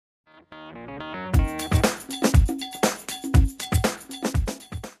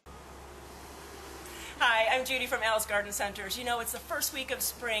Judy from Al's Garden Centers. You know, it's the first week of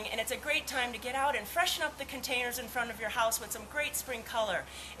spring, and it's a great time to get out and freshen up the containers in front of your house with some great spring color.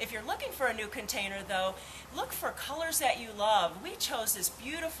 If you're looking for a new container, though, look for colors that you love. We chose this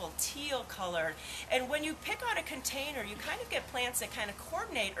beautiful teal color, and when you pick out a container, you kind of get plants that kind of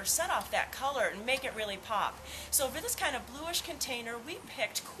coordinate or set off that color and make it really pop. So for this kind of bluish container, we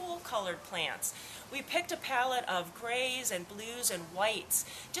picked cool colored plants. We picked a palette of grays and blues and whites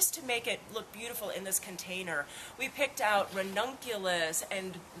just to make it look beautiful in this container. We picked out ranunculus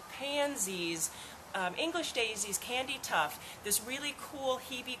and pansies, English daisies, candy tuft, this really cool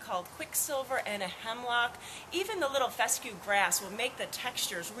hebe called quicksilver, and a hemlock. Even the little fescue grass will make the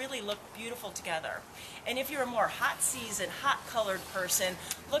textures really look beautiful together. And if you're a more hot season, hot colored person,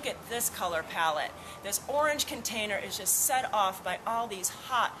 look at this color palette. This orange container is just set off by all these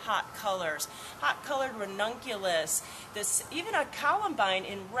hot colors. Hot colored ranunculus, this even a columbine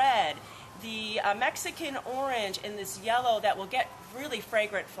in red, the Mexican orange in this yellow that will get really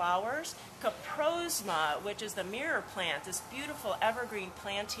fragrant flowers, caprosma, which is the mirror plant, this beautiful evergreen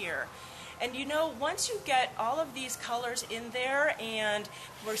plant here. And you know, once you get all of these colors in there, and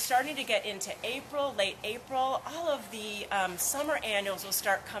we're starting to get into April, late April, all of the summer annuals will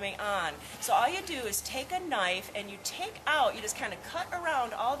start coming on. So all you do is take a knife and you just kind of cut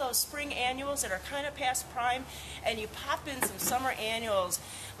around all those spring annuals that are kind of past prime, and you pop in some summer annuals.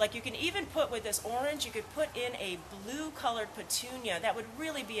 Like you can even put with this orange, you could put in a blue colored petunia. That would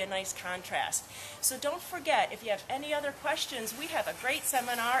really be a nice contrast. So don't forget, if you have any other questions, we have a great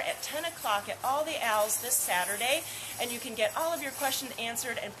seminar at 10 o'clock at all the Al's this Saturday, and you can get all of your questions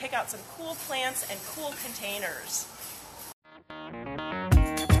answered and pick out some cool plants and cool containers.